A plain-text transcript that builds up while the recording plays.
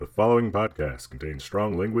The following podcast contains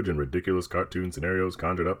strong language and ridiculous cartoon scenarios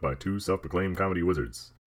conjured up by two self-proclaimed comedy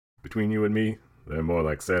wizards. Between you and me, they're more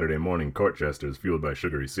like Saturday morning court jesters fueled by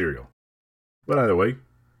sugary cereal. But either way,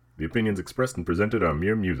 the opinions expressed and presented are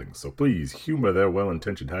mere musings, so please humor their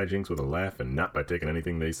well-intentioned hijinks with a laugh and not by taking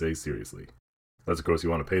anything they say seriously. Unless, of course, you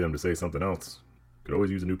want to pay them to say something else. Could always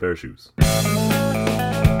use a new pair of shoes.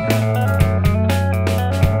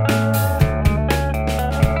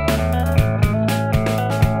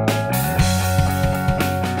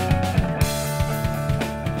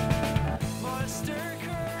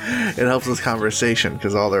 It helps with conversation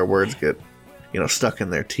because all their words get, stuck in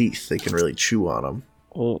their teeth. They can really chew on them.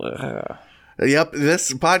 Yep,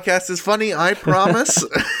 this podcast is funny, I promise.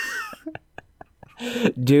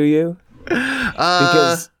 Do you?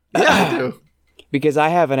 Yeah, I do. Because I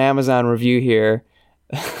have an Amazon review here,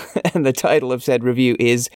 and the title of said review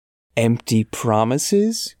is Empty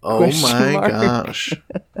Promises? Oh my gosh.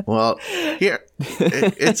 Well, here,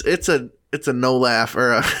 it's a no laugh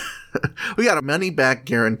or a... We got a money back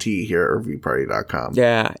guarantee here at reviewparty.com.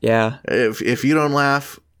 Yeah. If you don't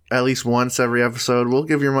laugh at least once every episode, we'll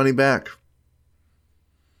give your money back.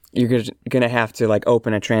 You're going to have to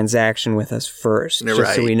open a transaction with us first,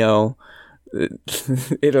 just so we know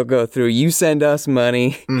it'll go through. You send us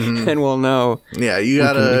money and we'll know. Yeah, you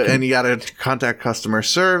gotta contact customer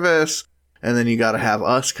service, and then you gotta have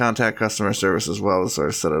us contact customer service as well to sort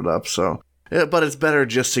of set it up. So. But it's better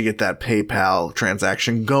just to get that PayPal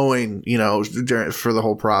transaction going, for the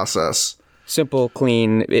whole process. Simple,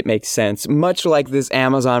 clean, it makes sense. Much like this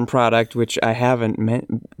Amazon product, which I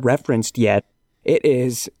haven't referenced yet, it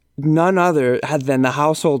is none other than the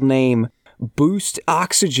household name Boost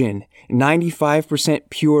Oxygen, 95%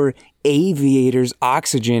 pure Aviators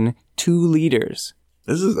Oxygen, 2 liters.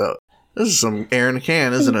 This is some air in a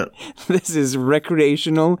can, isn't it? This is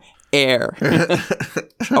recreational air.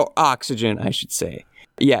 Oh, oxygen, I should say.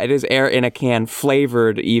 Yeah, it is air in a can,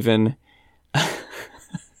 flavored even.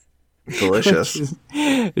 Delicious.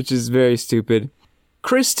 Which is very stupid.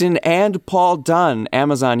 Kristen and Paul Dunn,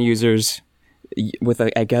 Amazon users with,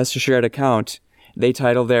 I guess, a shared account, they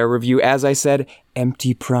title their review, as I said,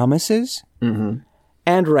 Empty Promises? Mm-hmm.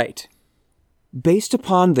 And right. Based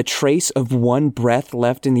upon the trace of one breath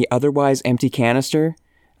left in the otherwise empty canister,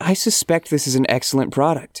 I suspect this is an excellent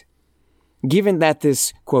product. Given that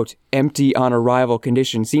this, quote, empty on arrival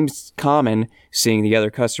condition seems common, seeing the other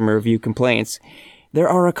customer review complaints, there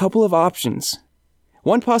are a couple of options.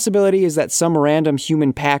 One possibility is that some random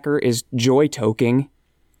human packer is joy-toking.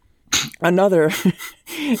 Another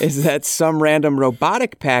is that some random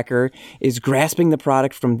robotic packer is grasping the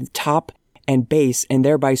product from the top and base and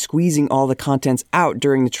thereby squeezing all the contents out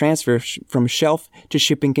during the transfer from shelf to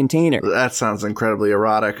shipping container. That sounds incredibly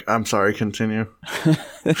erotic. I'm sorry, continue.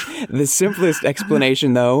 The simplest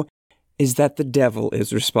explanation, though, is that the devil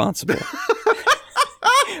is responsible.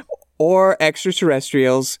 Or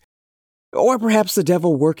extraterrestrials. Or perhaps the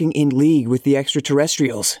devil working in league with the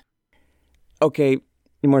extraterrestrials. Okay,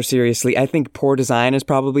 more seriously, I think poor design is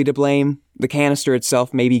probably to blame. The canister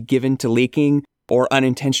itself may be given to leaking or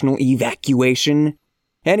unintentional evacuation.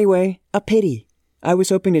 Anyway, a pity. I was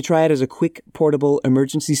hoping to try it as a quick, portable,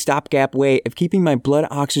 emergency stopgap way of keeping my blood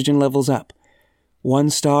oxygen levels up. 1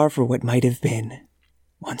 star for what might have been.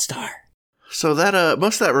 1 star. So that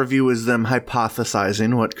most of that review is them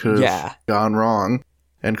hypothesizing what could have gone wrong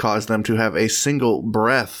and caused them to have a single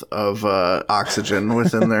breath of oxygen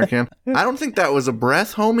within their can. I don't think that was a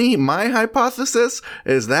breath, homie. My hypothesis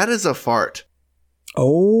is that is a fart.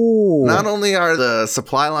 Oh. Not only are the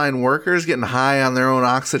supply line workers getting high on their own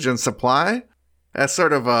oxygen supply, that's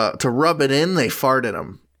sort of to rub it in, they farted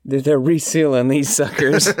them. They're resealing these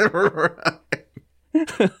suckers. Right.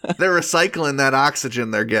 They're recycling that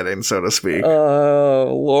oxygen they're getting, so to speak.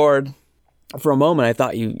 Oh, Lord. For a moment, I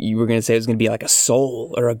thought you were going to say it was going to be like a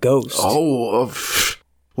soul or a ghost. Oh,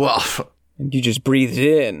 well. And you just breathed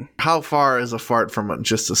it in. How far is a fart from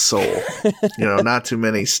just a soul? Not too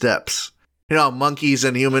many steps. Monkeys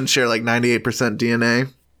and humans share like 98%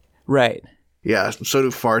 DNA. Right. Yeah, so do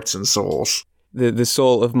farts and souls. The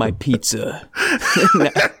soul of my pizza.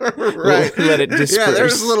 Right. We'll let it disperse. Yeah,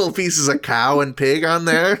 there's little pieces of cow and pig on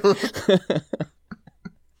there.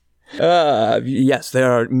 Yes,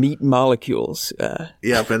 there are meat molecules.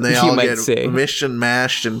 Yep, and they all get mished and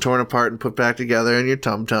mashed and torn apart and put back together in your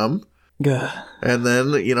tum-tum. And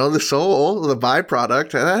then, the soul, the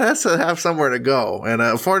byproduct, that has to have somewhere to go. And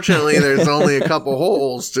unfortunately, there's only a couple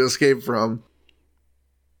holes to escape from.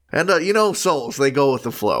 And, souls, they go with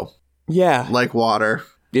the flow. Yeah. Like water.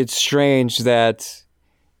 It's strange that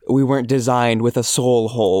we weren't designed with a soul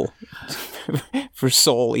hole. for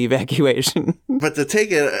soul evacuation. But to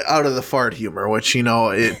take it out of the fart humor, which,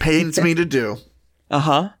 it pains me to do.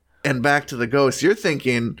 Uh-huh. And back to the ghost, you're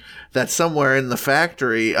thinking that somewhere in the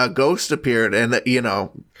factory, a ghost appeared and,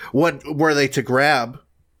 what were they to grab?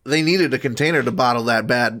 They needed a container to bottle that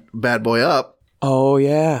bad boy up. Oh,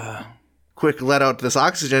 yeah. Quick, let out this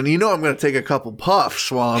oxygen. I'm going to take a couple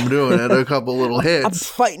puffs while I'm doing it, a couple little hits. I'm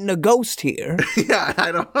fighting a ghost here. Yeah,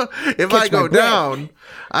 I don't. If I go down,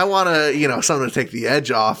 I want to, something to take the edge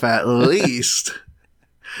off at least.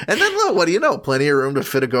 And then look, what do you know? Plenty of room to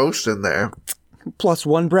fit a ghost in there. Plus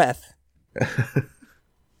one breath.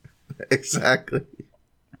 Exactly.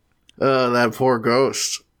 That poor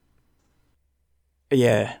ghost.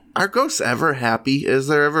 Yeah. Are ghosts ever happy? Is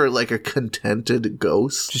there ever like a contented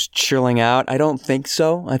ghost? Just chilling out? I don't think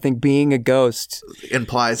so. I think being a ghost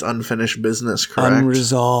implies unfinished business, correct?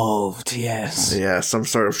 Unresolved, yes. Yeah, some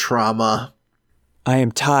sort of trauma. I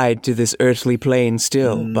am tied to this earthly plane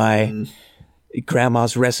still by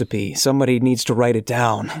Grandma's recipe. Somebody needs to write it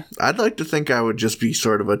down. I'd like to think I would just be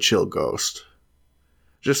sort of a chill ghost.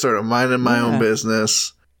 Just sort of minding my own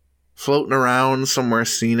business, floating around somewhere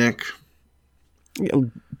scenic.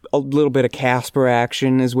 A little bit of Casper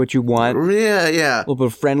action is what you want. Yeah. A little bit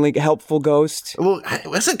of friendly, helpful ghost. Well,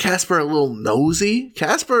 wasn't Casper a little nosy?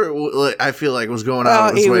 Casper, I feel like, was going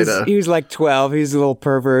out of his way to... He was like 12. He was a little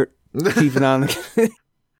pervert. Peeping on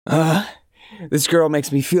the... this girl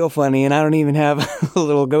makes me feel funny, and I don't even have a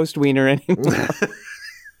little ghost wiener anymore.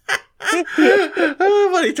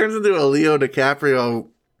 But he turns into a Leo DiCaprio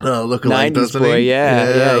lookalike, doesn't boy, he?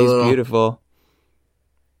 Yeah, he's beautiful.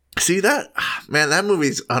 See that? Man, that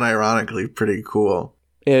movie's unironically pretty cool.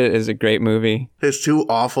 It is a great movie. His two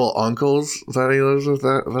awful uncles that he lives with,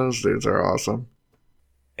 those dudes are awesome.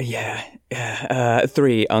 Yeah.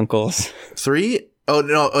 3 uncles. 3? Oh,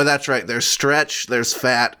 no. Oh, that's right. There's Stretch, there's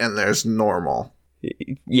Fat, and there's Normal.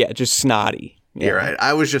 Yeah, just snotty. Yeah. You're right.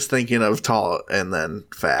 I was just thinking of Tall and then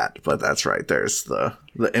Fat, but that's right. There's the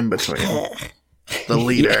in-between. The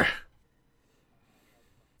leader. Yeah.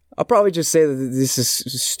 I'll probably just say that this is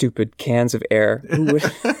stupid cans of air. Who would...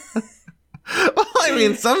 Well, I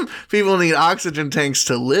mean, some people need oxygen tanks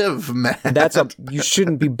to live, man. You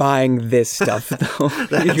shouldn't be buying this stuff, though.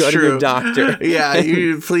 That's you go true. to a doctor. Yeah,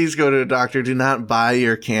 you please go to a doctor. Do not buy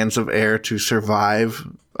your cans of air to survive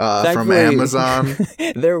from Amazon.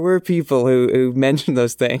 There were people who mentioned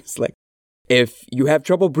those things, like, if you have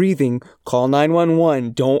trouble breathing, call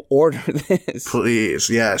 911. Don't order this. Please,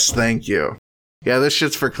 yes, thank you. Yeah, this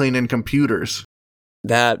shit's for cleaning computers.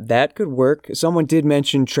 That could work. Someone did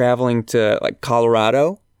mention traveling to like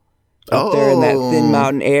Colorado, up there in that thin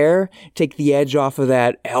mountain air, take the edge off of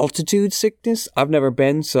that altitude sickness. I've never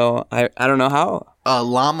been, so I don't know how. A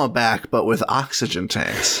llama back, but with oxygen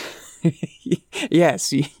tanks.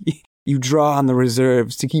 Yes, you draw on the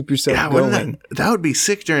reserves to keep yourself going. That would be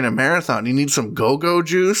sick during a marathon. You need some go-go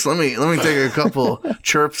juice. Let me take a couple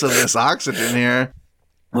chirps of this oxygen here.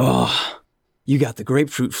 Oh. You got the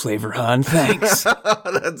grapefruit flavor, hon. Thanks.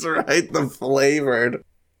 That's right, the flavored.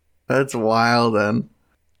 That's wild, then.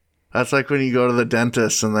 That's like when you go to the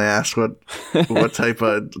dentist and they ask what type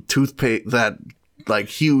of toothpaste, that like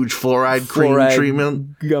huge fluoride cream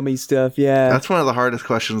treatment. Gummy stuff, yeah. That's one of the hardest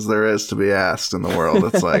questions there is to be asked in the world.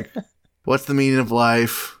 It's like, what's the meaning of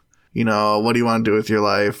life? What do you want to do with your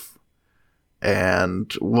life?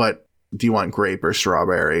 And what do you want, grape or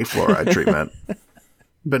strawberry fluoride treatment?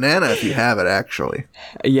 Banana, if you have it, actually.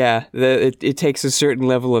 Yeah, it takes a certain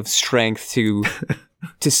level of strength to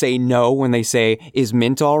say no when they say, "Is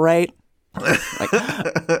mint all right?" Like,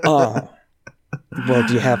 well,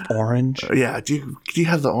 do you have orange? Yeah, do you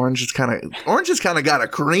have the orange? Orange has kind of got a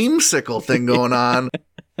creamsicle thing going on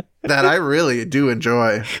that I really do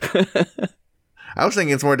enjoy. I was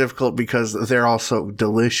thinking it's more difficult because they're all so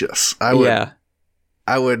delicious. I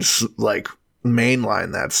would like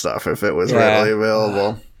mainline that stuff if it was readily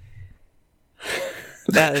available.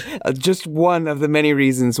 That just one of the many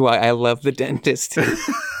reasons why I love the dentist. Actually,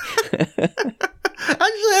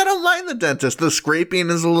 I don't mind the dentist. The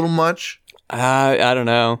scraping is a little much. I don't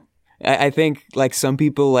know. I think like some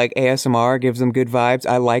people like ASMR gives them good vibes.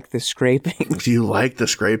 I like the scraping. Do you like the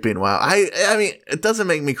scraping? Wow. I mean, it doesn't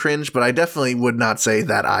make me cringe, but I definitely would not say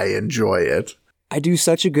that I enjoy it. I do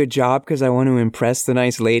such a good job because I want to impress the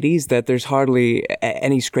nice ladies that there's hardly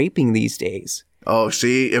any scraping these days. Oh,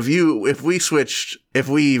 see, if we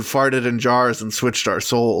farted in jars and switched our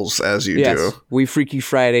souls as you do. We Freaky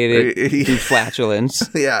Friday'd it through flatulence.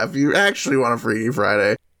 Yeah, if you actually want a Freaky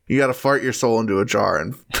Friday, you got to fart your soul into a jar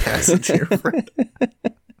and pass it to your friend.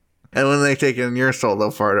 And when they take in your soul,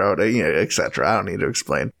 they'll fart out, etc. I don't need to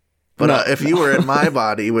explain. But if you were in my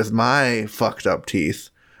body with my fucked up teeth,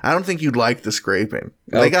 I don't think you'd like the scraping.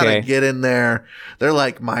 They gotta get in there. They're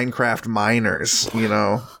like Minecraft miners, you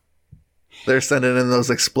know. They're sending in those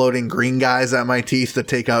exploding green guys at my teeth to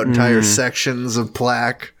take out entire sections of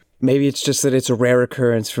plaque. Maybe it's just that it's a rare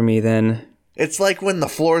occurrence for me then. It's like when the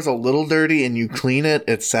floor is a little dirty and you clean it,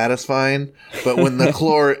 it's satisfying. But when the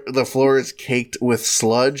floor is caked with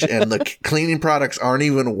sludge and the cleaning products aren't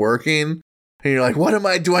even working, and you're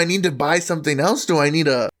like, do I need to buy something else? Do I need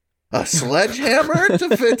a sledgehammer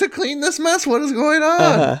to clean this mess? What is going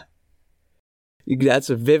on? That's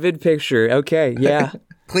a vivid picture. Okay, yeah.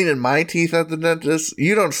 Cleaning my teeth at the dentist,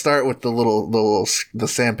 you don't start with the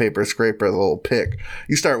sandpaper scraper, the little pick.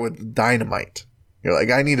 You start with dynamite. You're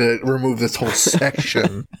like, I need to remove this whole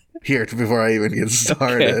section here before I even get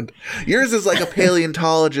started. Okay. Yours is like a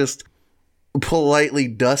paleontologist politely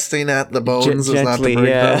dusting at the bones as not to break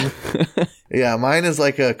them. Yeah, mine is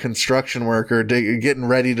like a construction worker getting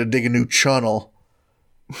ready to dig a new channel.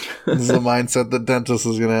 This is the mindset the dentist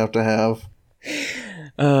is going to have.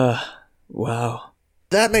 Wow.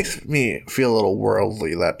 That makes me feel a little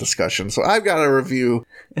worldly, that discussion. So I've got a review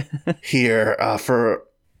here for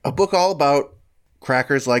a book all about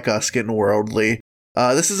crackers like us getting worldly.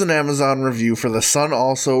 This is an Amazon review for The Sun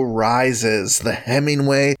Also Rises, the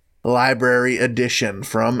Hemingway Library Edition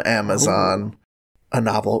from Amazon. A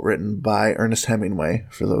novel written by Ernest Hemingway,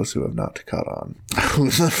 for those who have not caught on.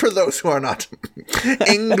 For those who are not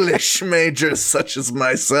English majors such as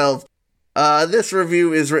myself. This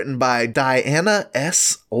review is written by Diana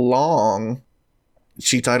S. Long.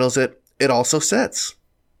 She titles it, It Also Sets.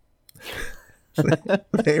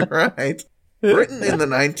 They write. Written in the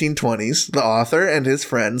 1920s, the author and his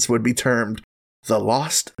friends would be termed the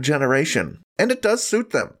Lost Generation, and it does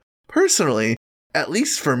suit them. Personally, at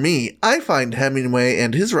least for me, I find Hemingway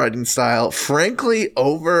and his writing style frankly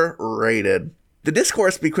overrated. The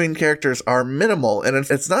discourse between characters are minimal, and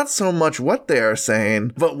it's not so much what they are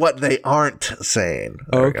saying, but what they aren't saying.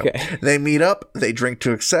 Okay. They meet up, they drink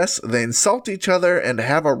to excess, they insult each other, and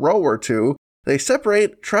have a row or two. They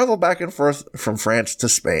separate, travel back and forth from France to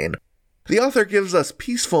Spain. The author gives us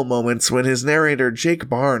peaceful moments when his narrator Jake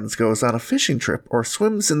Barnes goes on a fishing trip or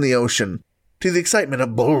swims in the ocean, to the excitement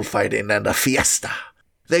of bullfighting and a fiesta.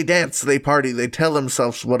 They dance, they party, they tell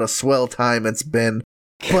themselves what a swell time it's been.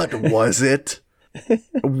 But was it?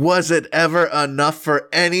 Was it ever enough for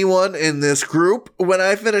anyone in this group? When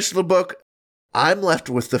I finished the book, I'm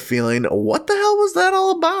left with the feeling, what the hell was that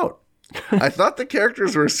all about? I thought the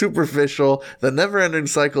characters were superficial, the never-ending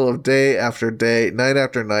cycle of day after day, night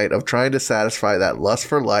after night, of trying to satisfy that lust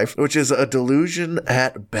for life, which is a delusion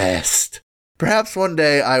at best. Perhaps one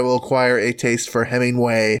day I will acquire a taste for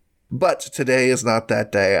Hemingway, but today is not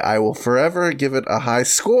that day. I will forever give it a high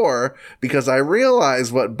score because I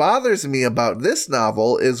realize what bothers me about this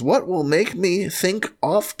novel is what will make me think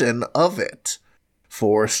often of it.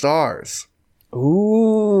 4 stars.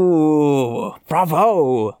 Ooh,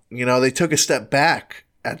 bravo. You know, they took a step back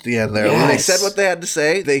at the end there. Yes. When they said what they had to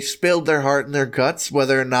say, they spilled their heart and their guts.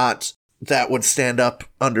 Whether or not that would stand up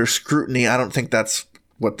under scrutiny, I don't think that's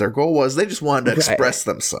what their goal was. They just wanted to express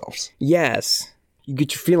themselves. Yes. You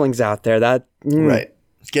get your feelings out there. Right.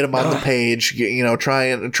 Get them on the page. Try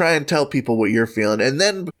and tell people what you're feeling. And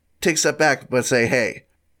then take a step back but say, hey,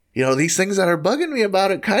 these things that are bugging me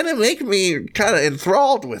about it kind of make me kind of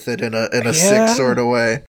enthralled with it in a sick sort of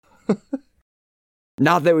way.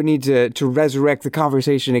 Not that we need to resurrect the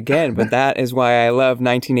conversation again, but that is why I love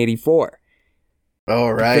 1984. Oh,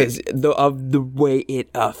 right. Because of the way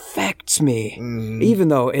it affects me. Even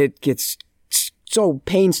though it gets so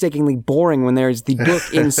painstakingly boring when there's the book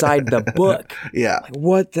inside the book. Yeah.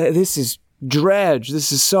 This is dredge.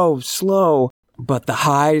 This is so slow. But the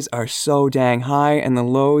highs are so dang high and the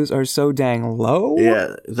lows are so dang low.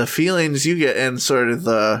 Yeah, the feelings you get and sort of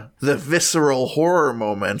the visceral horror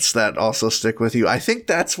moments that also stick with you. I think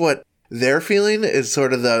that's what they're feeling is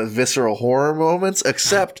sort of the visceral horror moments,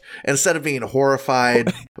 except instead of being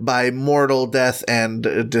horrified by mortal death and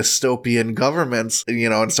dystopian governments,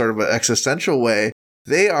 in sort of an existential way,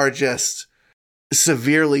 they are just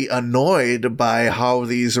severely annoyed by how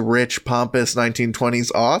these rich, pompous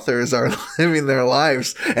 1920s authors are living their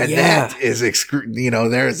lives. And that is,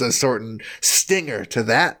 there's a certain stinger to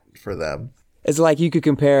that for them. It's like you could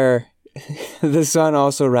compare The Sun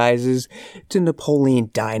Also Rises to Napoleon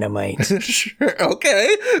Dynamite. Sure.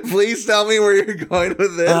 Okay. Please tell me where you're going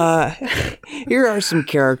with this. Here are some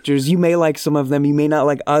characters. You may like some of them. You may not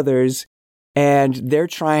like others. And they're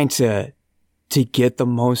trying to get the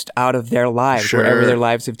most out of their lives, wherever their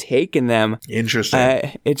lives have taken them.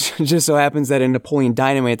 Interesting. It just so happens that in Napoleon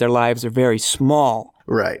Dynamite, their lives are very small.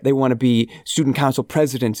 Right. They want to be student council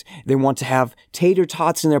presidents. They want to have tater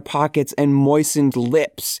tots in their pockets and moistened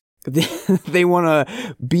lips. They want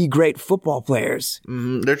to be great football players.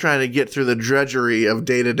 Mm-hmm. They're trying to get through the drudgery of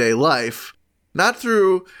day-to-day life, not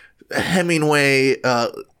through Hemingway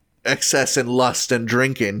excess and lust and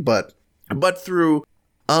drinking, but through,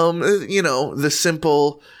 the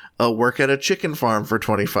simple work at a chicken farm for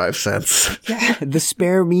 25 cents. Yeah, the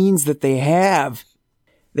spare means that they have.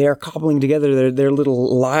 They are cobbling together their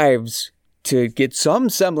little lives to get some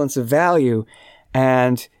semblance of value.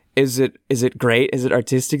 And is it great? Is it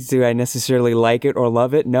artistic? Do I necessarily like it or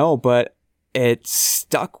love it? No, but it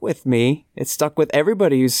stuck with me. It stuck with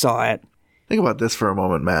everybody who saw it. Think about this for a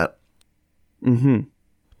moment, Matt. Mm-hmm.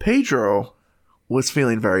 Pedro was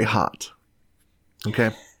feeling very hot.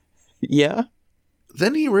 Okay? Yeah?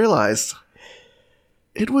 Then he realized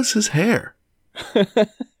it was his hair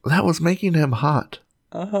that was making him hot.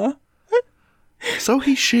 Uh-huh. So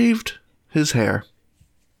he shaved his hair.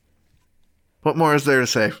 What more is there to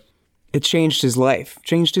say? It changed his life,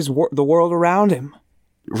 changed the world around him.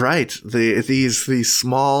 Right. These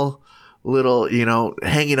small little,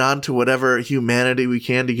 hanging on to whatever humanity we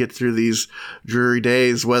can to get through these dreary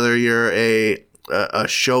days, whether you're a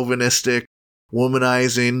chauvinistic,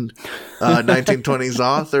 womanizing 1920s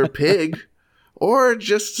author pig, or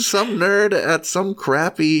just some nerd at some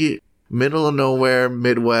crappy middle of nowhere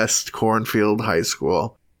Midwest cornfield high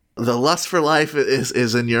school. The lust for life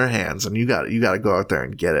is in your hands, and you got to go out there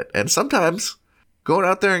and get it. And sometimes going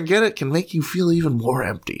out there and get it can make you feel even more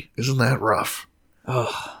empty. Isn't that rough?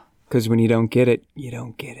 Oh, because when you don't get it, you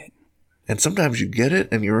don't get it. And sometimes you get it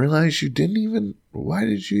and you realize why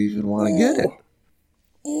did you even want to get it?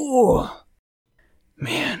 Oh,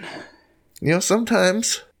 man.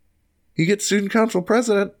 Sometimes you get student council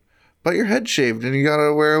president, but your head shaved and you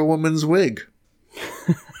gotta wear a woman's wig.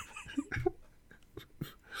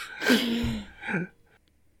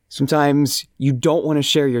 Sometimes you don't want to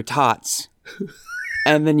share your tots,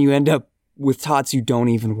 and then you end up with tots you don't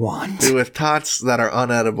even want. With tots that are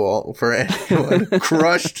unedible for anyone.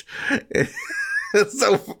 Crushed.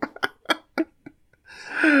 So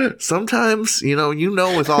sometimes,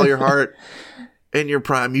 with all your heart, in your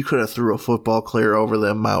prime, you could have threw a football clear over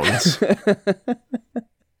them mountains.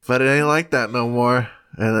 But it ain't like that no more.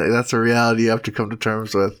 And that's a reality you have to come to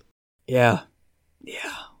terms with. Yeah.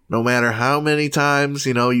 Yeah. No matter how many times,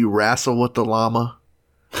 you wrestle with the llama,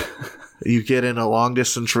 you get in a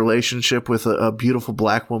long-distance relationship with a beautiful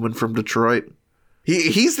black woman from Detroit.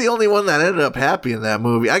 He's the only one that ended up happy in that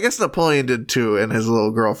movie. I guess Napoleon did too, and his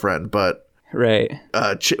little girlfriend, but... Right.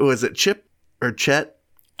 Was it Chip or Chet?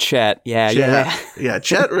 Chet, yeah, Chet. yeah. Yeah,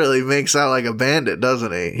 Chet really makes out like a bandit,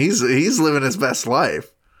 doesn't he? He's living his best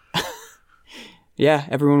life. Yeah,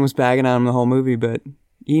 everyone was bagging on him the whole movie, but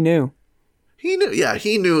he knew. He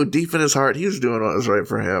knew deep in his heart he was doing what was right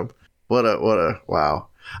for him. What a wow.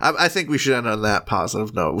 I think we should end on that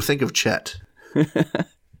positive note. Think of Chet.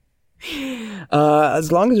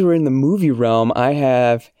 As long as we're in the movie realm, I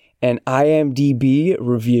have an IMDb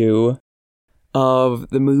review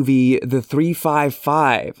of the movie The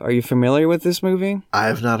 355. Are you familiar with this movie? I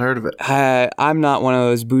have not heard of it. I'm not one of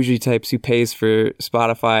those bougie types who pays for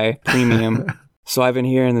Spotify Premium. So I've been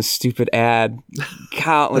hearing this stupid ad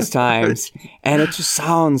countless times, and it just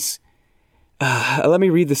sounds... let me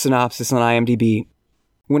read the synopsis on IMDb.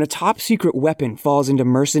 When a top-secret weapon falls into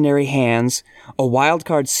mercenary hands, a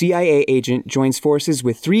wildcard CIA agent joins forces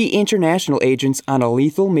with 3 international agents on a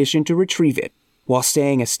lethal mission to retrieve it, while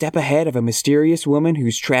staying a step ahead of a mysterious woman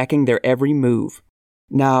who's tracking their every move.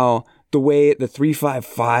 Now, the way the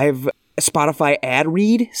 355 Spotify ad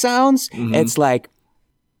read sounds, It's like,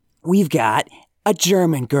 we've got a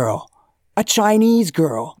German girl, a Chinese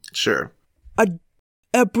girl, sure,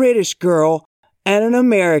 a British girl, and an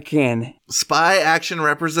American. Spy action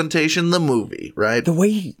representation, the movie, right? The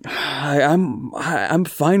way I'm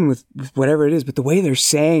fine with whatever it is, but the way they're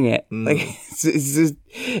saying it, like it's just,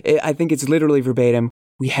 I think it's literally verbatim.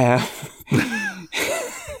 We have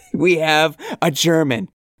a German,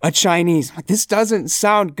 a Chinese. Like, this doesn't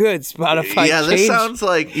sound good, Spotify. Yeah, this sounds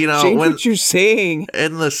like, change what you're saying.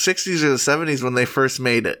 In the 60s or the 70s when they first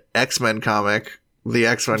made the X-Men comic,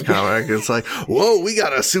 it's like, whoa, we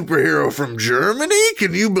got a superhero from Germany?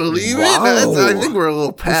 Can you believe it? I think we're a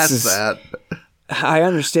little past that. I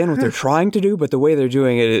understand what they're trying to do, but the way they're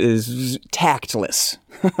doing it is tactless.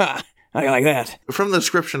 I like that. From the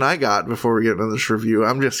description I got before we get into this review,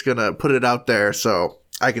 I'm just going to put it out there so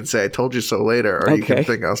I can say I told you so later, or you can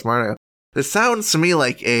think how smart I am. This sounds to me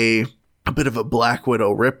like a bit of a Black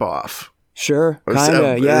Widow ripoff. Sure, kind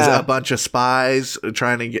of, yeah. A bunch of spies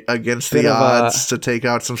trying to get against the odds to take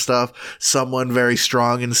out some stuff. Someone very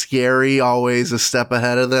strong and scary, always a step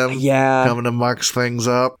ahead of them. Yeah. Coming to mark things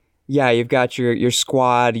up. Yeah, you've got your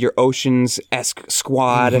squad, your Oceans-esque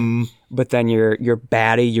squad, but then your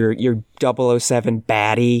baddie, your 007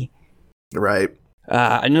 baddie. Right.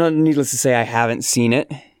 Needless to say, I haven't seen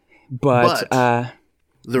it, but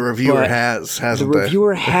the reviewer has, hasn't the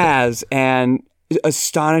reviewer has, and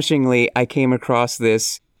astonishingly, I came across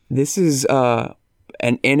this. This is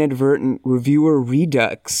an inadvertent reviewer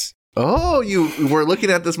redux. Oh, you were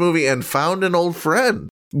looking at this movie and found an old friend.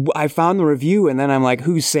 I found the review, and then I'm like,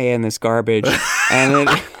 who's saying this garbage? And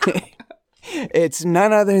it's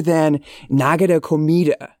none other than Nagata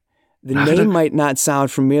Komida. The name might not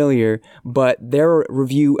sound familiar, but their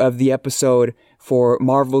review of the episode for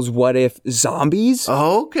Marvel's What If Zombies.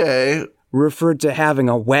 Okay. Referred to having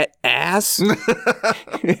a wet ass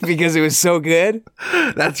because it was so good.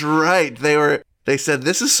 That's right. They said,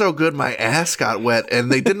 this is so good my ass got wet, and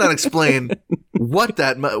they did not explain what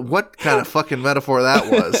kind of fucking metaphor that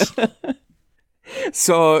was.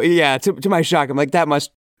 So yeah, to my shock, I'm like, that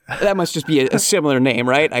must just be a similar name,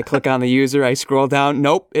 right? I click on the user, I scroll down.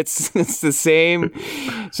 Nope, it's the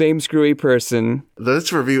same screwy person.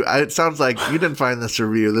 This review, it sounds like you didn't find this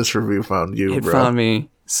review. This review found you, It bro. found me.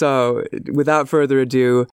 So, without further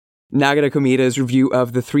ado, Nagata Komida's review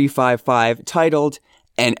of the 355, titled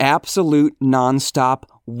An Absolute Nonstop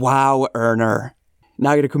Wow Earner.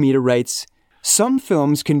 Nagata Komida writes, some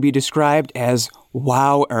films can be described as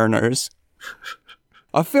wow earners.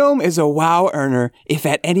 A film is a wow earner if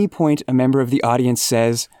at any point a member of the audience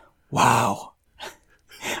says, wow.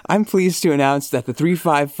 I'm pleased to announce that the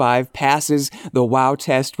 355 passes the wow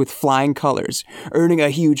test with flying colors, earning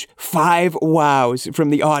a huge 5 wows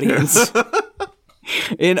from the audience.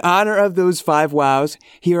 In honor of those 5 wows,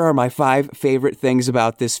 here are my 5 favorite things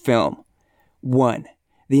about this film. 1.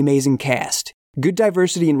 The amazing cast. Good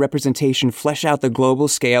diversity and representation flesh out the global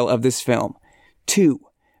scale of this film. 2.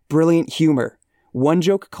 Brilliant humor. One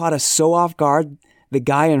joke caught us so off guard, the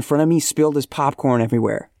guy in front of me spilled his popcorn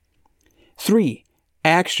everywhere. 3.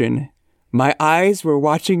 Action. My eyes were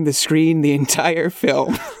watching the screen the entire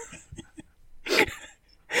film.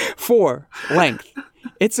 4. Length.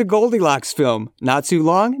 It's a Goldilocks film. Not too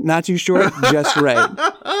long, not too short, just right.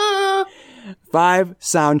 5.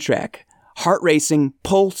 Soundtrack. Heart racing,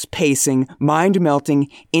 pulse pacing, mind melting,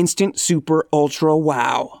 instant super ultra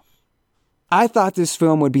wow. I thought this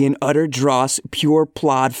film would be an utter dross, pure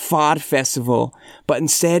plod fod festival, but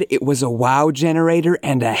instead it was a wow generator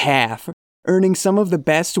and a half, earning some of the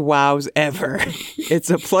best wows ever. It's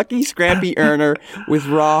a plucky, scrappy earner with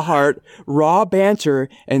raw heart, raw banter,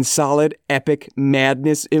 and solid, epic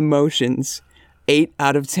madness emotions. 8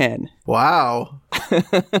 out of 10. Wow.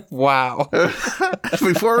 Wow.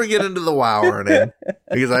 Before we get into the wow earning,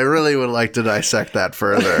 because I really would like to dissect that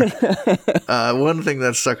further, one thing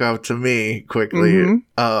that stuck out to me quickly,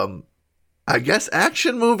 I guess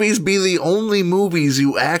action movies be the only movies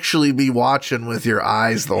you actually be watching with your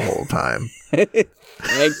eyes the whole time.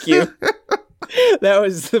 Thank you. That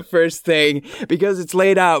was the first thing, because it's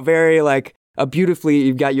laid out very beautifully.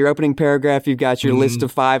 You've got your opening paragraph, you've got your list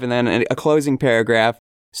of 5, and then a closing paragraph.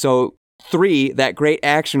 So 3, that great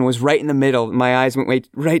action was right in the middle. My eyes went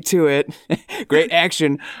right to it. Great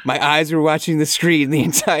action. My eyes were watching the screen the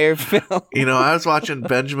entire film. You know, I was watching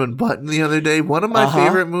Benjamin Button the other day. One of my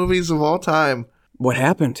favorite movies of all time. What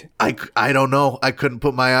happened? I don't know. I couldn't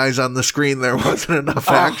put my eyes on the screen. There wasn't enough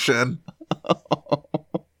action.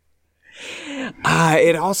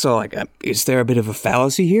 It also, is there a bit of a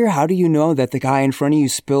fallacy here? How do you know that the guy in front of you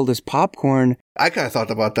spilled his popcorn? I kind of thought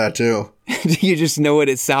about that, too. Do you just know what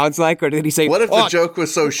it sounds like? Or did he say, what if the joke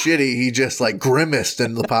was so shitty, he just, grimaced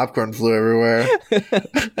and the popcorn flew everywhere?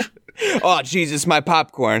 Oh, Jesus, my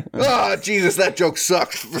popcorn. Oh, Jesus, that joke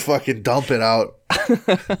sucks. Fucking dump it out.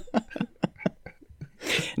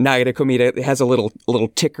 Nagata Komida has a little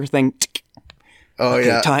ticker thing. Oh, okay,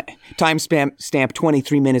 yeah. Time stamp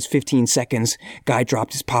 23 minutes, 15 seconds. Guy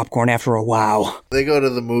dropped his popcorn after a wow. They go to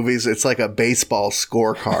the movies. It's like a baseball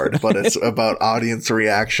scorecard, but it's about audience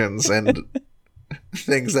reactions and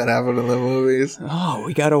things that happen in the movies. Oh,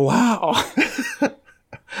 we got a wow.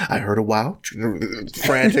 I heard a wow.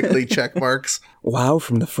 Frantically check marks. Wow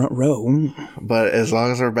from the front row. But as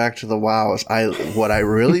long as we're back to the wows, what I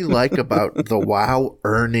really like about the wow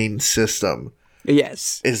earning system,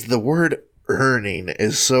 yes, is the word earning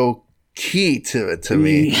is so key to it to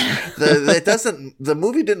me. The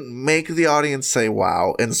movie didn't make the audience say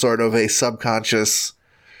wow in sort of a subconscious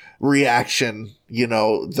reaction. You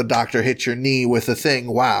know, the doctor hit your knee with a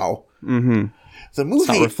thing. Wow. Mm-hmm. The movie, it's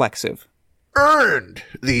not reflexive. earned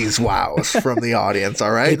these wows from the audience,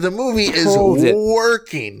 all right? The movie is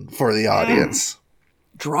working for the audience.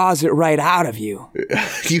 Draws it right out of you.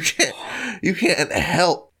 You can't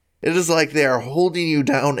help. It is like they are holding you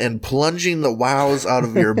down and plunging the wows out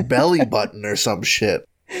of your belly button or some shit.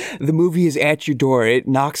 The movie is at your door. It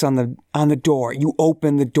knocks on the door. You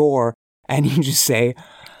open the door and you just say,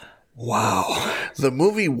 wow. The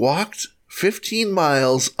movie walked 15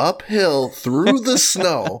 miles uphill through the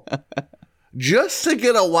snow just to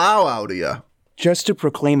get a wow out of you. Just to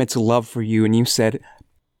proclaim its love for you. And you said,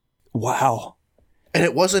 wow. And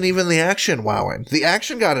it wasn't even the action wowing. The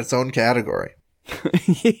action got its own category.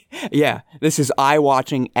 Yeah, this is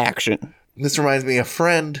eye-watching action. This reminds me, a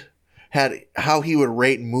friend had how he would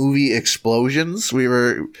rate movie explosions. We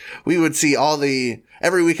would see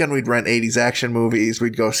every weekend we'd rent 80s action movies.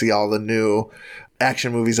 We'd go see all the new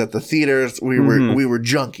action movies at the theaters. We were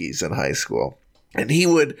junkies in high school. And he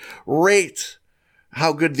would rate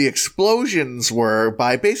how good the explosions were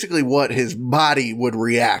by basically what his body would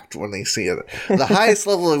react when they see it. The highest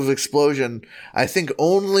level of explosion, I think,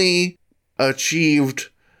 only achieved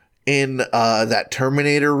in that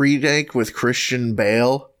Terminator remake with Christian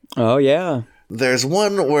Bale. Oh, yeah. There's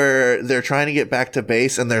one where they're trying to get back to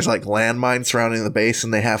base and there's like landmines surrounding the base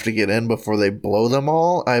and they have to get in before they blow them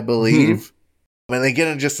all, I believe. And they get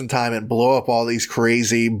in just in time and blow up all these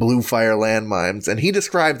crazy blue fire landmines. And he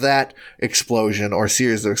described that explosion or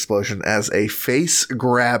series of explosion as a face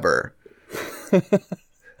grabber.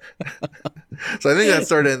 So I think that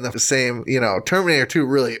started in the same, Terminator 2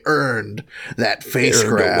 really earned that face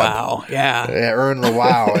grab. Wow, yeah. Yeah, earned the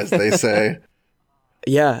wow, as they say.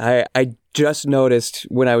 Yeah, I just noticed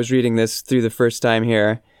when I was reading this through the first time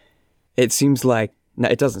here, it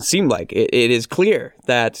doesn't seem like, it is clear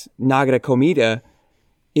that Nagara Komita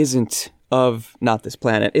isn't of, not this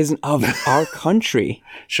planet, isn't of our country.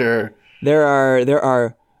 Sure. There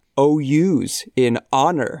are OUs in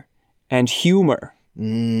honor and humor.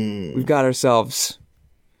 We've got ourselves,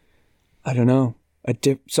 I don't know,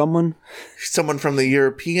 someone from the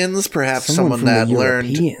Europeans, perhaps someone that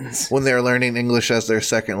learned when they were learning English as their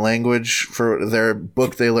second language for their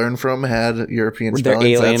book they learned from had European spellings.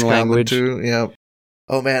 Their alien language too. Yeah.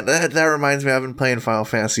 Oh man, that reminds me. I've been playing Final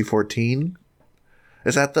Fantasy 14.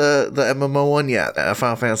 Is that the MMO one? Yeah,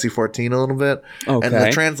 Final Fantasy 14 a little bit. Okay. And the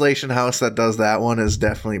translation house that does that one is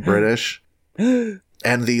definitely British.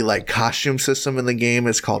 And the costume system in the game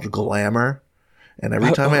is called Glamour. And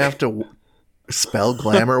every time I have to spell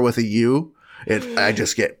glamour with a U, I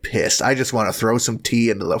just get pissed. I just want to throw some tea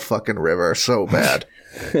into the fucking river so bad.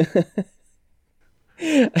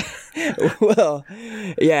 Well,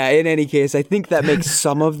 yeah, in any case, I think that makes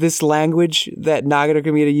some of this language that Nagara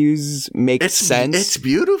Komita uses make sense. It's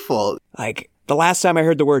beautiful. Like, the last time I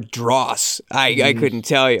heard the word dross, I couldn't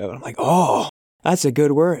tell you. I'm like, oh, that's a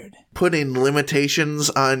good word. Putting limitations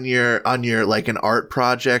on your like an art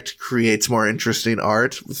project creates more interesting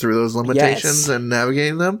art through those limitations and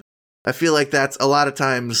navigating them. I feel like that's a lot of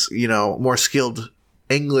times, more skilled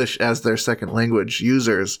English as their second language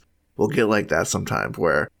users will get like that sometimes,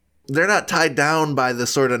 where they're not tied down by the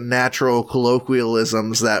sort of natural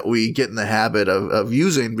colloquialisms that we get in the habit of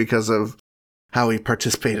using because of how we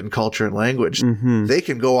participate in culture and language. Mm-hmm. They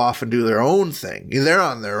can go off and do their own thing. They're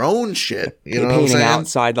on their own shit. You know what I'm saying?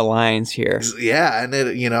 Outside the lines here. Yeah, and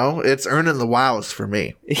it's earning the wows for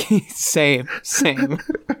me. Same.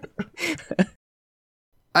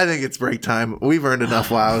 I think it's break time. We've earned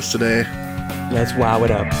enough wows today. Let's wow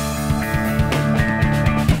it up.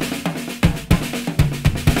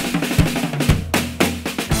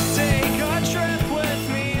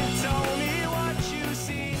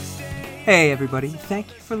 Hey everybody,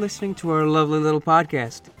 thank you for listening to our lovely little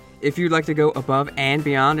podcast. If you'd like to go above and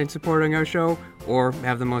beyond in supporting our show, or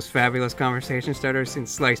have the most fabulous conversation starter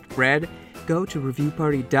since sliced bread, go to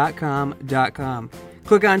reviewparty.com.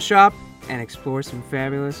 Click on shop and explore some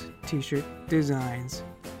fabulous t-shirt designs.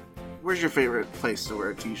 Where's your favorite place to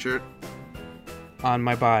wear a t-shirt? On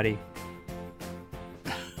my body.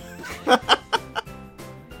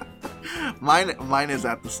 Mine is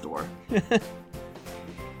at the store.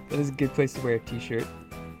 That is a good place to wear a t-shirt.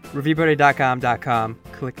 Reviewparty.com.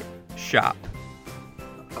 Click shop.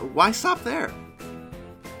 Why stop there?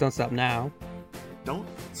 Don't stop now. Don't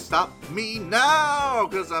stop me now,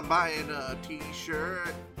 because I'm buying a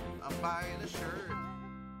t-shirt. I'm buying a shirt.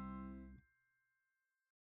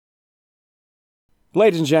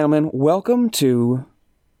 Ladies and gentlemen, welcome to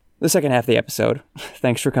the second half of the episode.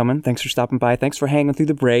 Thanks for coming. Thanks for stopping by. Thanks for hanging through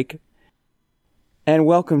the break. And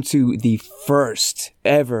welcome to the first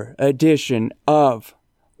ever edition of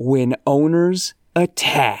When Owners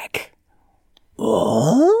Attack.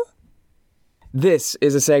 This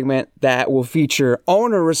is a segment that will feature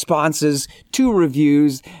owner responses to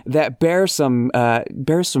reviews that bear some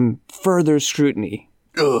further scrutiny.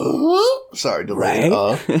 Sorry, delay.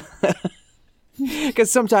 Right? Because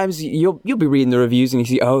sometimes you'll be reading the reviews and you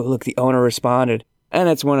see, oh, look, the owner responded. And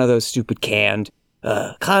it's one of those stupid canned,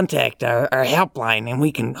 contact our helpline and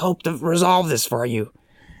we can hope to resolve this for you.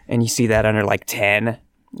 And you see that under like 10.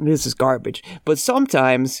 This is garbage. But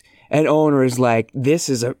sometimes an owner is like, this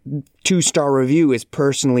is a 2-star review is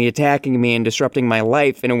personally attacking me and disrupting my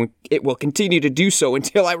life, and it will continue to do so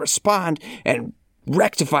until I respond and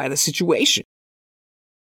rectify the situation.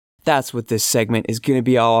 That's what this segment is going to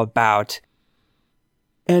be all about.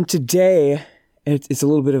 And today, it's a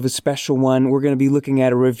little bit of a special one. We're going to be looking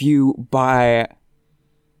at a review by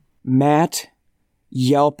Matt,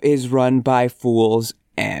 Yelp is run by Fools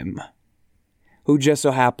M, who just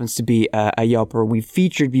so happens to be a Yelper we've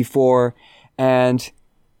featured before and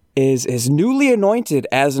is newly anointed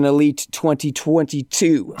as an Elite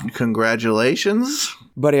 2022. Congratulations.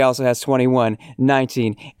 But he also has 21,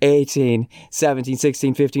 19, 18, 17,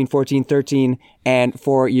 16, 15, 14, 13, and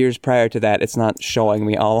 4 years prior to that. It's not showing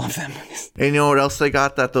me all of them. And you know what else they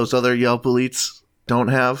got that those other Yelp elites don't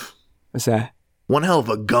have? What's that? One hell of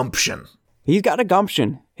a gumption. He's got a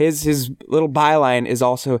gumption. His little byline is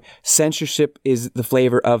also, censorship is the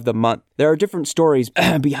flavor of the month. There are different stories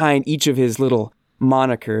behind each of his little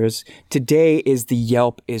monikers. Today is the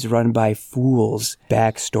Yelp is run by Fools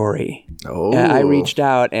backstory. Oh. I reached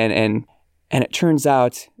out and it turns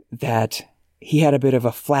out that he had a bit of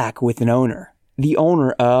a flack with an owner. The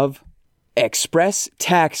owner of Express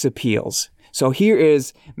Tax Appeals. So here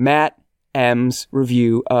is Matt M's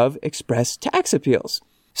review of Express Tax Appeals.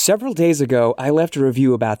 Several days ago, I left a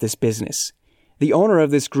review about this business. The owner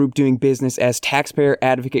of this group doing business as Taxpayer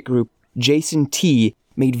Advocate Group, Jason T.,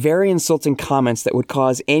 made very insulting comments that would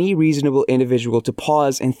cause any reasonable individual to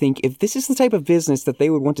pause and think if this is the type of business that they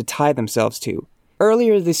would want to tie themselves to.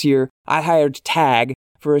 Earlier this year, I hired TAG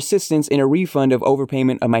for assistance in a refund of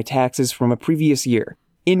overpayment of my taxes from a previous year,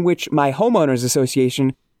 in which my homeowners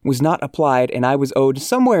association was not applied and I was owed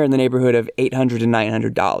somewhere in the neighborhood of $800 to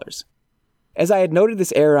 $900. As I had noted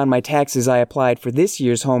this error on my taxes, I applied for this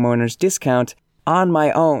year's homeowner's discount on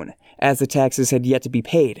my own, as the taxes had yet to be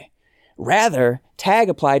paid. Rather, TAG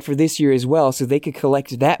applied for this year as well so they could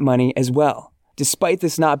collect that money as well. Despite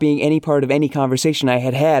this not being any part of any conversation I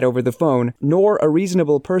had had over the phone, nor a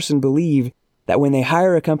reasonable person believe that when they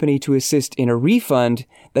hire a company to assist in a refund,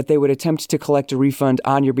 that they would attempt to collect a refund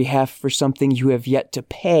on your behalf for something you have yet to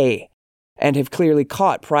pay, and have clearly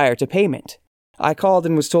caught prior to payment. I called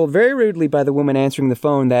and was told very rudely by the woman answering the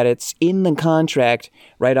phone that it's in the contract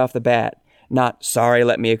right off the bat. Not, sorry,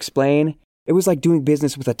 let me explain. It was like doing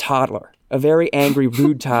business with a toddler. A very angry,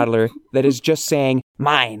 rude toddler that is just saying,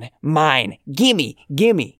 mine, mine, gimme,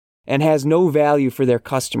 gimme, and has no value for their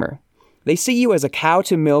customer. They see you as a cow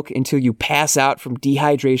to milk until you pass out from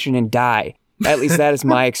dehydration and die. At least that is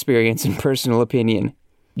my experience and personal opinion.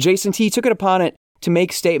 Jason T. took it upon it to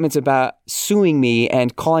make statements about suing me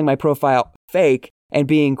and calling my profile fake and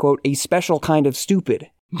being, quote, a special kind of stupid.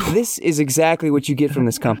 This is exactly what you get from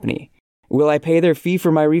this company. Will I pay their fee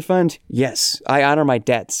for my refund? Yes, I honor my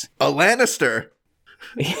debts. A Lannister.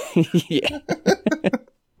 Yeah.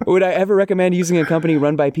 Would I ever recommend using a company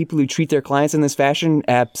run by people who treat their clients in this fashion?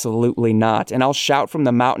 Absolutely not. And I'll shout from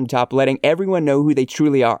the mountaintop, letting everyone know who they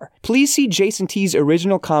truly are. Please see Jason T's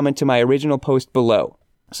original comment to my original post below.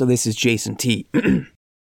 So this is Jason T.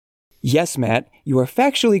 Yes, Matt, you are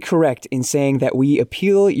factually correct in saying that we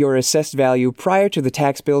appeal your assessed value prior to the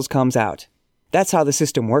tax bills comes out. That's how the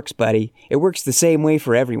system works, buddy. It works the same way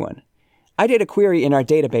for everyone. I did a query in our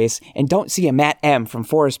database and don't see a Matt M from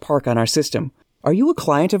Forest Park on our system. Are you a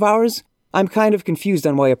client of ours? I'm kind of confused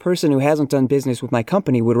on why a person who hasn't done business with my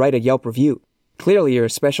company would write a Yelp review. Clearly you're a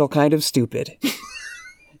special kind of stupid.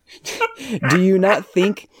 Do you not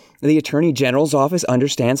think the Attorney General's office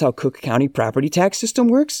understands how Cook County property tax system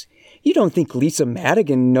works? You don't think Lisa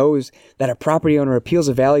Madigan knows that a property owner appeals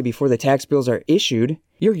a value before the tax bills are issued?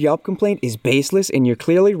 Your Yelp complaint is baseless and you're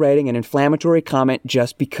clearly writing an inflammatory comment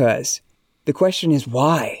just because. The question is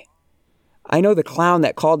why? I know the clown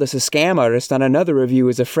that called us a scam artist on another review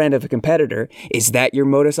is a friend of a competitor. Is that your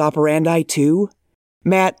modus operandi too?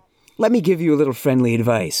 Matt, let me give you a little friendly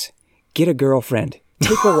advice. Get a girlfriend.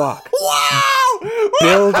 Take a walk. Wow!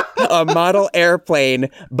 Build a model airplane,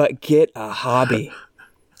 but get a hobby.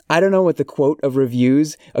 I don't know what the quote of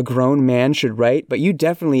reviews a grown man should write, but you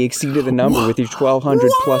definitely exceeded the number with your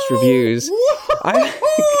 1,200 plus reviews.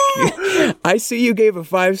 I see you gave a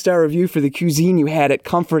 5-star review for the cuisine you had at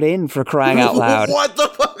Comfort Inn, for crying out loud. What the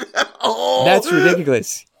fuck? Oh. That's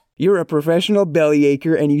ridiculous. You're a professional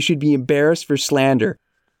bellyacher and you should be embarrassed for slander.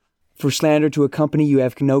 For slander to a company you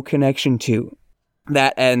have no connection to.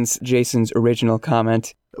 That ends Jason's original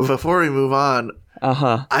comment. Before we move on,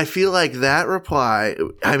 I feel like that reply,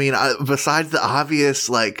 I mean, besides the obvious,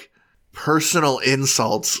 like, personal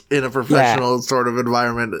insults in a professional sort of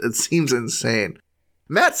environment, it seems insane.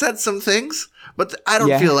 Matt said some things, but I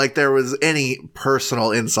don't feel like there was any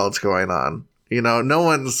personal insults going on. You know, no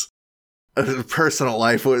one's personal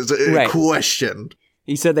life was questioned.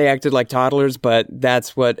 He said they acted like toddlers, but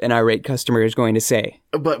that's what an irate customer is going to say.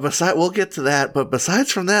 But we'll get to that. But besides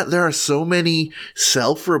from that, there are so many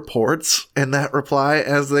self-reports in that reply,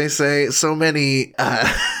 as they say, so many,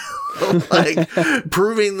 like,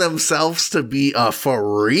 proving themselves to be a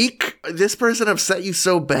freak. This person upset you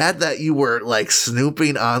so bad that you were, like,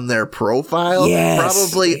 snooping on their profile,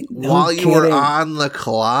 probably while you were on the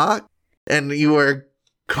clock, and you were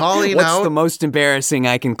calling out. What's the most embarrassing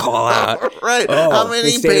I can call out? Right. How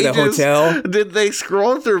many pages did they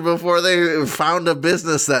scroll through before they found a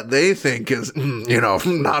business that they think is,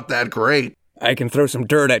 not that great? I can throw some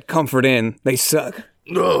dirt at Comfort Inn. They suck.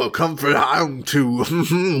 Oh, Comfort, I'm too,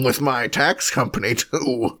 with my tax company,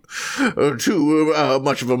 too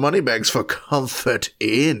much of a moneybags for Comfort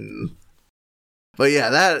Inn. But yeah,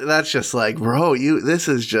 that's just like, bro, this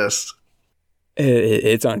is just...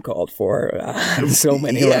 It's uncalled for so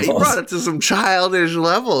many levels. Yeah, you brought it to some childish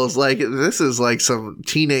levels. Like, this is like some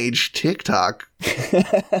teenage TikTok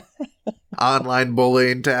online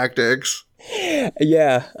bullying tactics.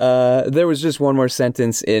 Yeah, there was just one more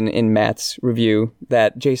sentence in Matt's review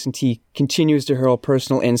that Jason T continues to hurl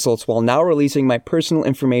personal insults while now releasing my personal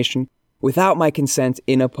information without my consent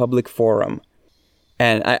in a public forum.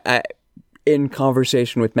 And I in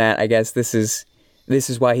conversation with Matt, I guess this is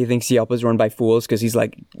why he thinks Yelp is run by fools, because he's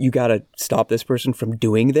like, you gotta stop this person from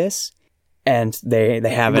doing this. And they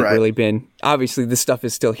haven't really been. Obviously, this stuff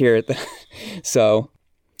is still here. So...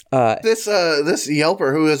 This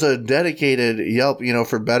Yelper, who is a dedicated Yelp,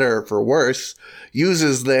 for better or for worse,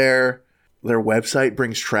 uses their website,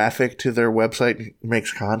 brings traffic to their website,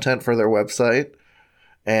 makes content for their website,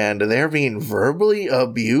 and they're being verbally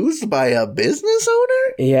abused by a business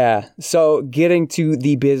owner? Yeah. So getting to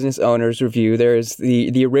the business owner's review, there's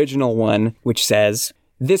the original one, which says,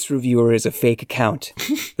 this reviewer is a fake account.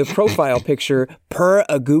 The profile picture, per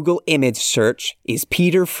a Google image search, is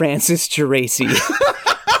Peter Francis Geraci.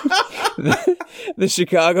 The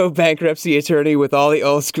Chicago bankruptcy attorney with all the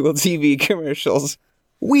old school TV commercials.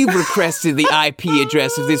 We've requested the IP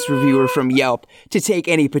address of this reviewer from Yelp to take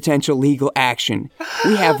any potential legal action.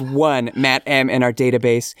 We have one Matt M in our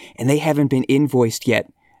database, and they haven't been invoiced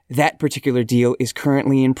yet. That particular deal is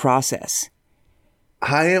currently in process.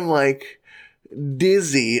 I am like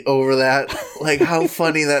dizzy over that. Like how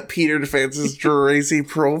funny that Peter Francis Geraci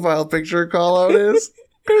profile picture call out is.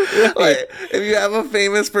 Like, if you have a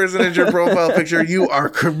famous person in your profile picture, you are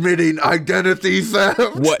committing identity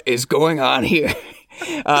theft. What is going on here?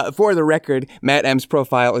 For the record, Matt M's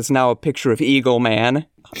profile is now a picture of Eagle Man,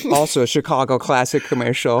 also a Chicago classic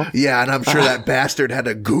commercial. Yeah, and I'm sure that bastard had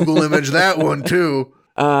to Google image that one too.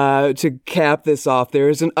 To cap this off, there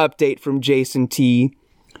is an update from Jason T.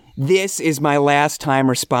 This is my last time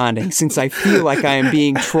responding, since I feel like I am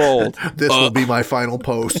being trolled. This will be my final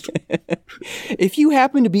post. If you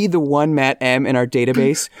happen to be the one Matt M in our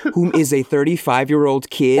database, whom is a 35-year-old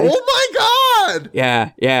kid... Oh my God!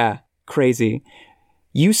 Yeah, crazy.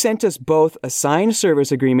 You sent us both a signed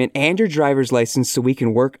service agreement and your driver's license so we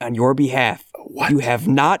can work on your behalf. What? You have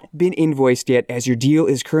not been invoiced yet, as your deal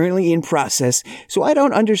is currently in process, so I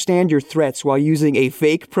don't understand your threats while using a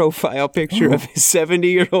fake profile picture of a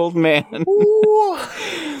 70-year-old man.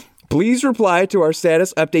 Please reply to our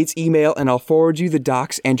status updates email, and I'll forward you the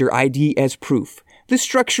docs and your ID as proof. The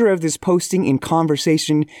structure of this posting in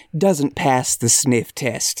conversation doesn't pass the sniff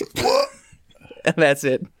test. That's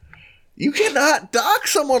it. You cannot dock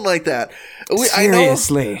someone like that.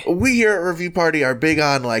 Seriously. I know we here at Review Party are big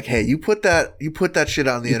on like, hey, you put that shit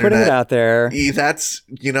on the internet. Putting it out there.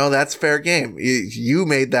 That's fair game. You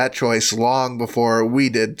made that choice long before we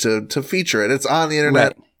did to feature it. It's on the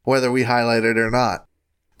internet, whether we highlight it or not.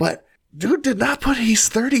 But dude did not put he's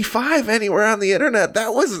 35 anywhere on the internet.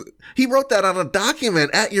 He wrote that on a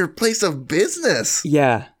document at your place of business.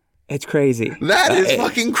 Yeah. It's crazy. That is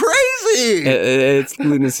fucking crazy. It's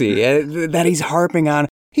lunacy. That he's harping on.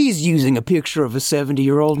 He's using a picture of a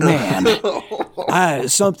 70-year-old man.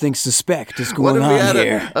 Something suspect is going on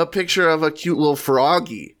here. A picture of a cute little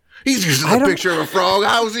froggy. He's using a picture of a frog.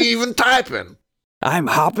 How's he even typing? I'm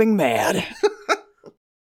hopping mad.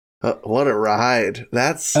 What a ride.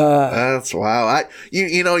 That's wow.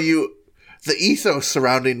 the ethos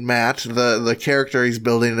surrounding Matt, the character he's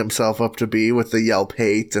building himself up to be with the Yelp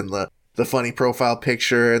hate and the funny profile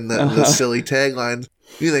picture and the silly taglines,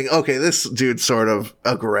 you think, okay, this dude's sort of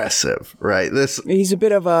aggressive, right? He's a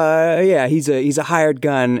bit of he's a hired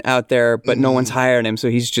gun out there, but no one's hiring him, so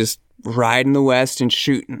he's just riding the West and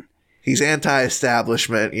shooting. He's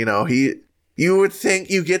anti-establishment, you would think,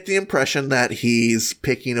 you get the impression that he's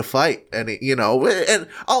picking a fight, and and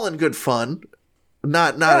all in good fun,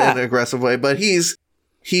 not in an aggressive way, but he's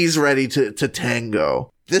ready to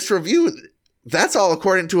tango. This review, that's all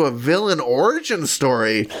according to a villain origin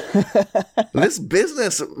story. This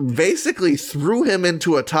business basically threw him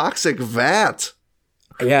into a toxic vat.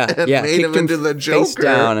 And made him into the Joker. Face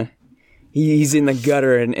down. He's in the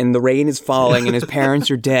gutter, and the rain is falling, and his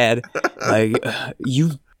parents are dead. Like,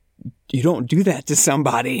 you don't do that to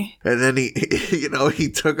somebody. And then he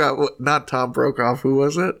took out, not Tom Brokaw, who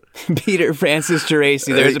was it? Peter Francis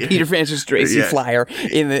Geraci. There's a Peter Francis Geraci flyer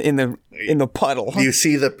in the puddle. You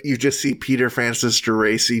just see Peter Francis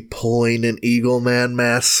Geraci pulling an Eagleman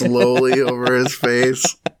mask slowly over his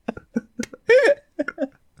face.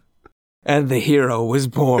 And the hero was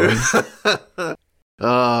born.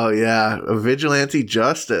 Oh yeah, a vigilante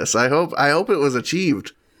justice. I hope it was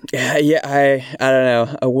achieved. Yeah, I don't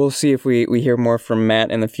know. We'll see if we hear more from Matt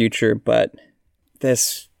in the future, but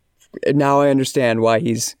now I understand why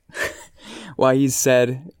he's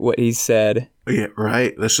said what he said. Yeah,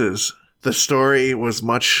 right. The story was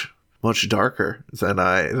much darker than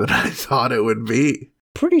I thought it would be.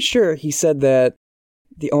 Pretty sure he said that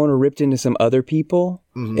the owner ripped into some other people.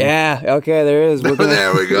 Mm-hmm. Yeah, okay, there is.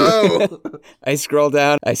 There we go. I scroll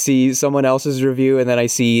down, I see someone else's review, and then I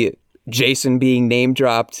see Jason being name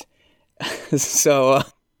dropped. So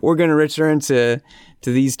we're going to return to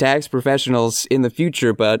these tax professionals in the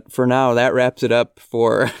future, but for now, that wraps it up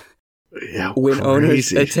for When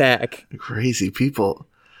Owners Attack. Crazy people.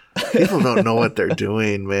 People don't know what they're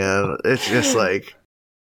doing, man. It's just like,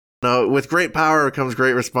 no, with great power comes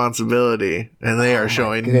great responsibility, and they are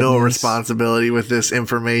showing no responsibility with this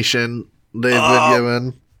information they've been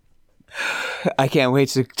given. I can't wait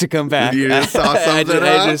to come back. You just saw something.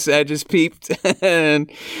 I just peeped.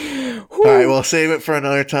 And, all right, well, save it for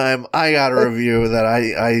another time. I got a review that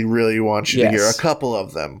I really want you to hear. A couple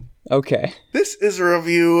of them. Okay. This is a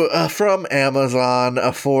review from Amazon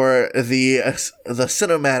for the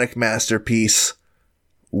cinematic masterpiece,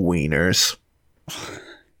 Wieners.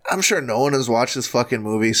 I'm sure no one has watched this fucking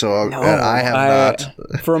movie, so I have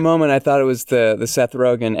not. For a moment, I thought it was the Seth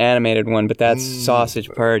Rogen animated one, but that's Sausage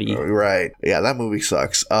Party. Right. Yeah, that movie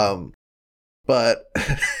sucks. But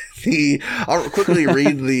I'll quickly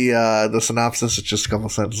read the synopsis. It's just a couple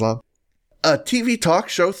sentences long. A TV talk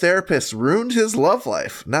show therapist ruined his love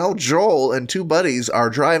life. Now Joel and two buddies are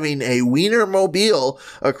driving a Wienermobile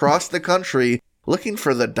across the country looking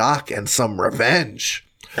for the doc and some revenge.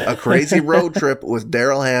 A crazy road trip with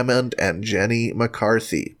Daryl Hammond and Jenny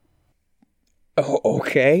McCarthy. Oh,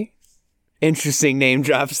 okay. Interesting name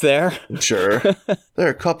drops there. Sure. There are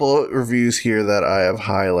a couple of reviews here that I have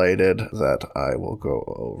highlighted that I will go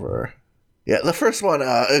over. Yeah, the first one,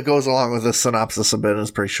 it goes along with the synopsis a bit, and it's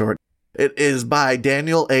pretty short. It is by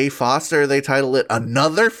Daniel A. Foster. They title it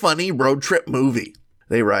Another Funny Road Trip Movie.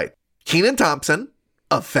 They write, Kenan Thompson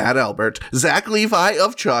of Fat Albert, Zach Levi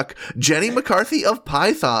of Chuck, Jenny McCarthy of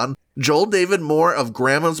Python, Joel David Moore of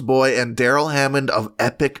Grandma's Boy, and Daryl Hammond of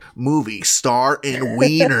Epic Movie star in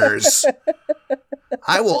Wieners.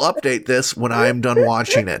 I will update this when I am done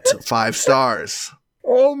watching it. 5 stars.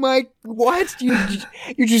 Oh my, what?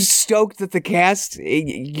 You're just stoked that the cast,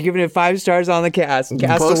 you're giving it 5 stars on the cast.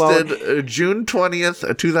 Posted June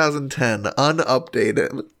 20th, 2010,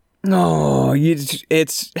 unupdated. No, it's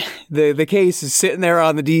the case is sitting there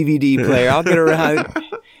on the DVD player. I'll get around.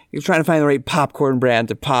 You're trying to find the right popcorn brand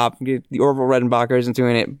to pop. Get the Orville Redenbacher isn't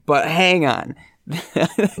doing it, but hang on.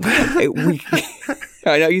 I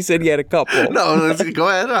know you said you had a couple. No, go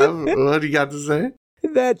ahead. What do you got to say?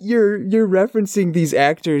 That you're referencing these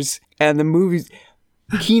actors and the movies.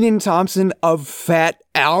 Kenan Thompson of Fat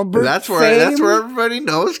Albert. That's where everybody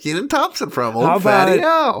knows Kenan Thompson from. Old Fatty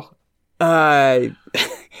Al.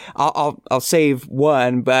 I'll save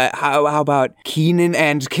one, but how about Kenan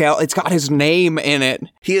and Kel? It's got his name in it.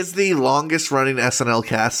 He is the longest running SNL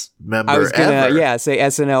cast member ever. Say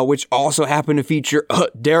SNL, which also happened to feature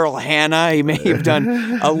Daryl Hannah. He may have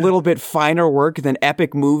done a little bit finer work than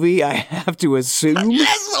Epic Movie, I have to assume.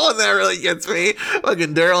 That's the one that really gets me.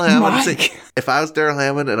 Fucking Daryl Hammond. If I was Daryl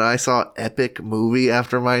Hammond and I saw Epic Movie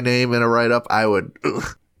after my name in a write-up, I would...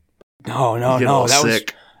 No.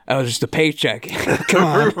 That was just a paycheck. Come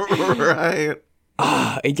on. Right.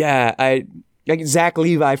 Yeah, Like Zach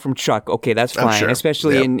Levi from Chuck. Okay, that's fine. Sure.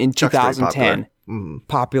 Especially in 2010.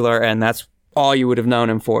 Popular, and that's all you would have known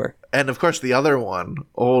him for. And of course, the other one,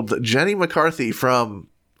 old Jenny McCarthy from,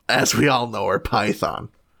 as we all know her, Python.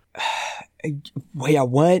 Yeah,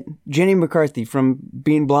 what? Jenny McCarthy from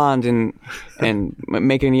being blonde and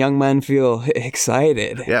making young men feel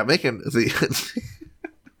excited. Yeah, making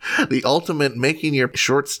the ultimate making your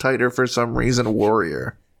shorts tighter for some reason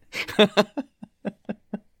warrior.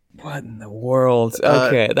 What in the world?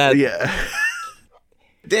 Okay, yeah.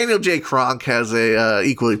 Daniel J. Kronk has a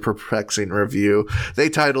equally perplexing review. They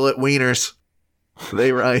title it Wieners.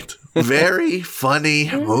 They write, very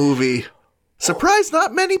funny movie. Surprised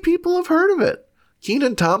not many people have heard of it.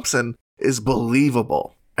 Kenan Thompson is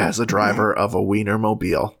believable as a driver of a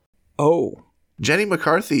Wienermobile. Oh. Jenny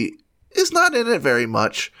McCarthy is not in it very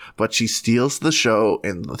much, but she steals the show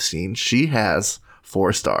in the scene she has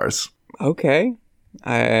 4 stars. Okay.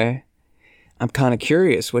 I'm kind of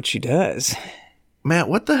curious what she does. Matt,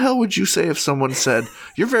 what the hell would you say if someone said,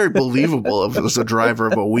 you're very believable as a driver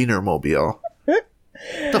of a Wienermobile?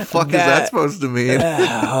 The fuck is that supposed to mean?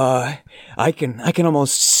 I can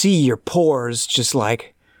almost see your pores just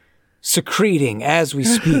like secreting as we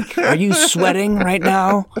speak. Are you sweating right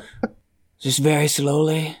now? Just very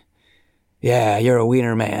slowly? Yeah, you're a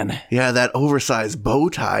wiener man. Yeah, that oversized bow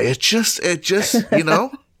tie. It just, you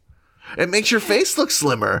know, it makes your face look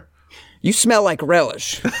slimmer. You smell like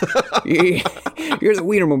relish. You're the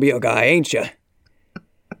Wienermobile guy, ain't you?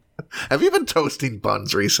 Have you been toasting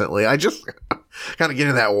buns recently? I just kind of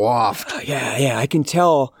getting that waft. Yeah, I can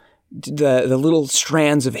tell the little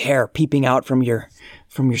strands of hair peeping out from your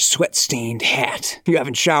sweat-stained hat. You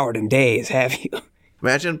haven't showered in days, have you?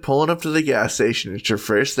 Imagine pulling up to the gas station. It's your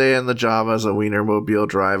first day on the job as a Wienermobile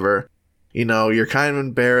driver. You know, you're kind of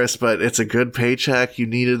embarrassed, but it's a good paycheck. You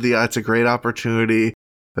needed it's a great opportunity.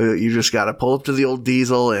 You just got to pull up to the old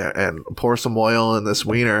diesel and pour some oil in this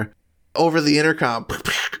wiener over the intercom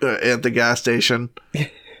at the gas station.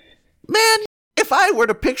 Man, if I were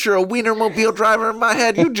to picture a Wienermobile driver in my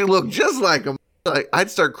head, you'd look just like him. Like, I'd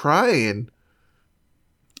start crying.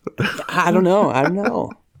 I don't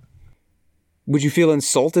know. Would you feel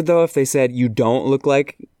insulted, though, if they said you don't look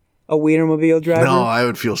like a Wienermobile driver? No, I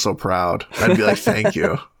would feel so proud. I'd be like, thank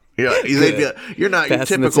you. Yeah, you're not your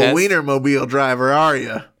typical Wienermobile driver, are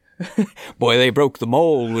you? Boy, they broke the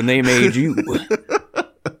mold when they made you.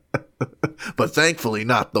 But thankfully,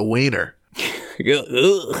 not the wiener.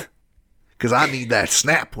 Because I need that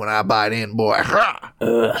snap when I bite in, boy.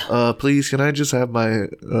 Please, can I just have my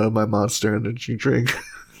Monster Energy drink?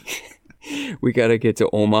 We gotta get to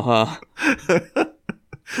Omaha.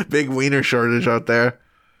 Big wiener shortage out there.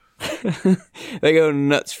 They go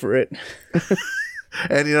nuts for it.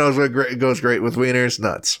 And you know what goes great with wieners?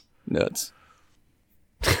 Nuts.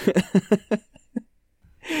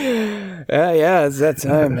 Yeah, it's that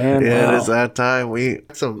time, man. Yeah, wow. It is that time. We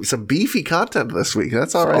some beefy content this week.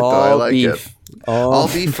 That's all right, though. I like beef. It. All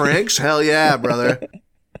beef Franks? Hell yeah, brother.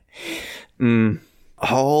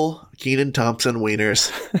 All Kenan Thompson wieners.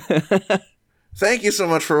 Thank you so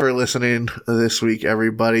much for listening this week,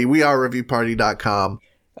 everybody. We are reviewparty.com.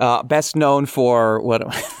 Best known for what?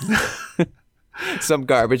 Some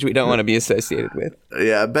garbage we don't want to be associated with.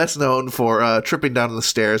 Yeah, best known for tripping down the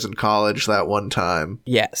stairs in college that one time.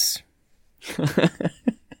 Yes.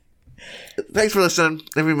 Thanks for listening.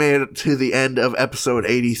 If we made it to the end of episode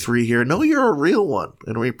 83 here, know you're a real one,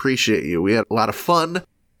 and we appreciate you. We had a lot of fun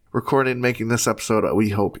recording and making this episode. We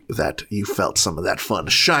hope that you felt some of that fun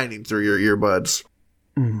shining through your earbuds.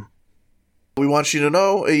 We want you to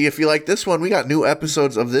know, if you like this one, we got new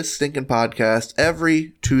episodes of this stinking podcast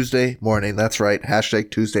every Tuesday morning. That's right.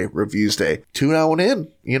 # Tuesday Reviews Day. Tune on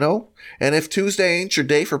in, you know? And if Tuesday ain't your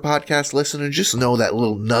day for podcast listening, just know that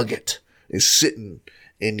little nugget is sitting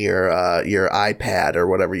in your iPad or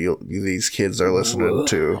whatever these kids are listening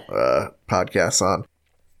to podcasts on.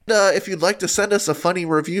 If you'd like to send us a funny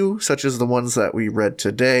review, such as the ones that we read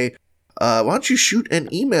today, why don't you shoot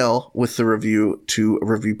an email with the review to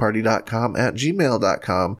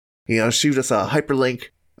reviewparty.com@gmail.com. You know, shoot us a hyperlink,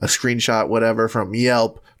 a screenshot, whatever, from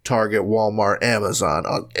Yelp, Target, Walmart, Amazon.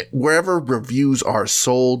 Wherever reviews are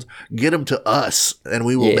sold, get them to us, and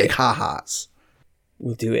we will make ha-has.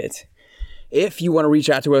 We'll do it. If you want to reach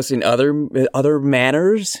out to us in other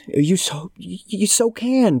manners, you so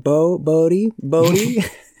can, Bodie.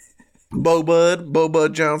 Bo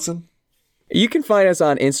Bud Johnson. You can find us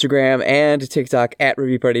on Instagram and TikTok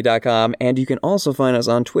 @reviewparty.com, and you can also find us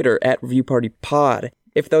on Twitter @reviewpartypod.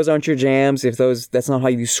 If those aren't your jams, that's not how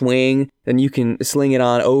you swing, then you can sling it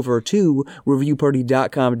on over to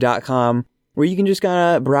reviewparty.com where you can just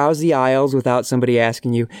kind of browse the aisles without somebody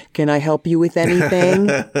asking you, can I help you with anything?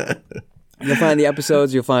 You'll find the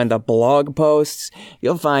episodes, you'll find the blog posts,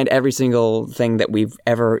 you'll find every single thing that we've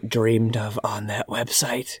ever dreamed of on that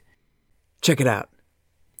website. Check it out.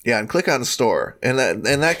 Yeah, and click on store. And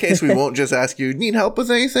in that case, we won't just ask you, need help with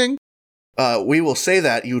anything? We will say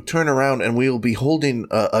that, you turn around, and we will be holding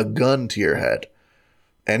a gun to your head.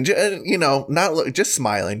 And, just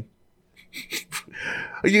smiling.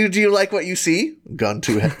 Do you like what you see? Gun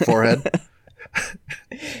to forehead.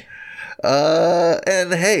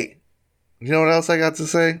 And hey, you know what else I got to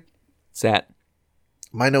say? What's that?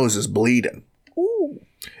 My nose is bleeding. Ooh.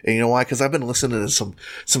 And you know why? Because I've been listening to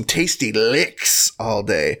some tasty licks all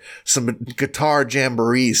day. Some guitar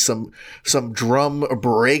jamborees, some drum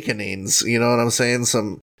breakenings. You know what I'm saying?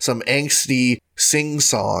 Some angsty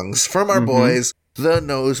sing-songs from our boys, the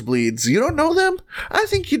Nosebleeds. You don't know them? I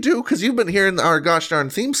think you do, because you've been hearing our gosh darn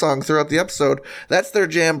theme song throughout the episode. That's their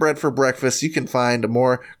jam bread for breakfast. You can find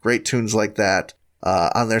more great tunes like that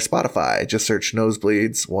on their Spotify. Just search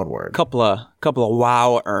Nosebleeds, one word. Couple of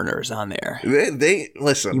wow earners on there. They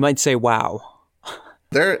listen. You might say wow.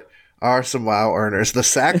 There are some wow earners. The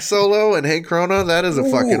sax solo and Hey Krona, that is a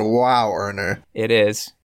fucking wow earner. It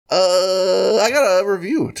is. I got a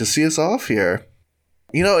review to see us off here.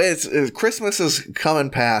 You know, it's Christmas is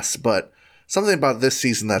coming past, but something about this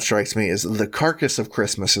season that strikes me is the carcass of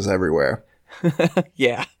Christmas is everywhere.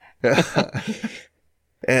 Yeah.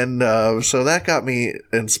 And so that got me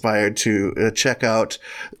inspired to check out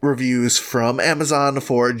reviews from Amazon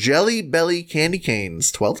for Jelly Belly candy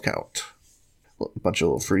canes, 12 count. A bunch of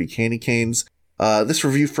little fruity candy canes. This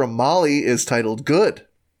review from Molly is titled Good.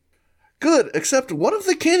 Good, except one of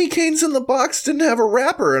the candy canes in the box didn't have a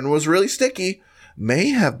wrapper and was really sticky. May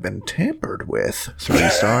have been tampered with. 3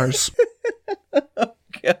 stars. Oh,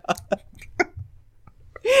 God.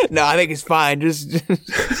 No, I think it's fine. Just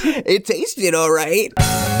it tasted all right.